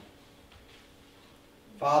flood.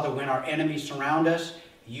 Father, when our enemies surround us,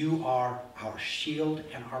 you are our shield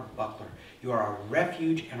and our buckler. You are our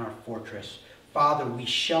refuge and our fortress. Father, we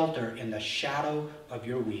shelter in the shadow of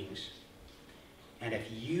your wings. And if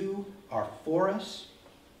you are for us,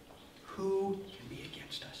 who can be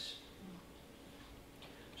against us?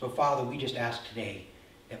 So, Father, we just ask today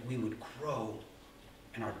that we would grow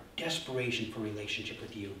in our desperation for relationship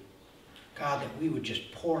with you. God, that we would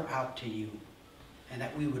just pour out to you and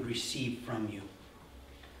that we would receive from you.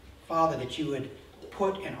 Father, that you would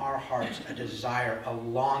put in our hearts a desire, a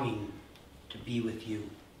longing to be with you,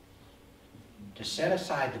 to set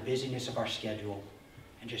aside the busyness of our schedule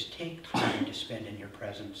and just take time to spend in your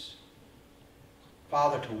presence.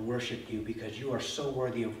 Father, to worship you because you are so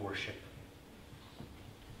worthy of worship.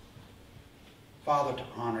 Father, to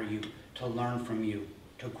honor you, to learn from you,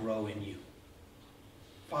 to grow in you.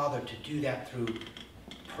 Father, to do that through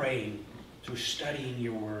praying, through studying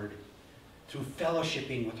your word, through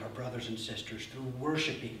fellowshipping with our brothers and sisters, through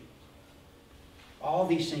worshiping. All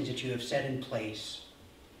these things that you have set in place.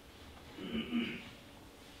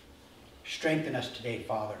 Strengthen us today,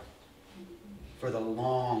 Father, for the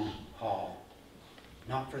long haul.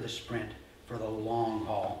 Not for the sprint, for the long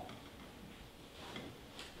haul.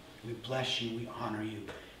 We bless you, we honor you,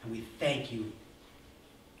 and we thank you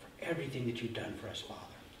for everything that you've done for us, Father.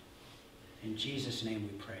 In Jesus' name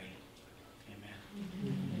we pray.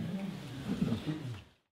 Amen.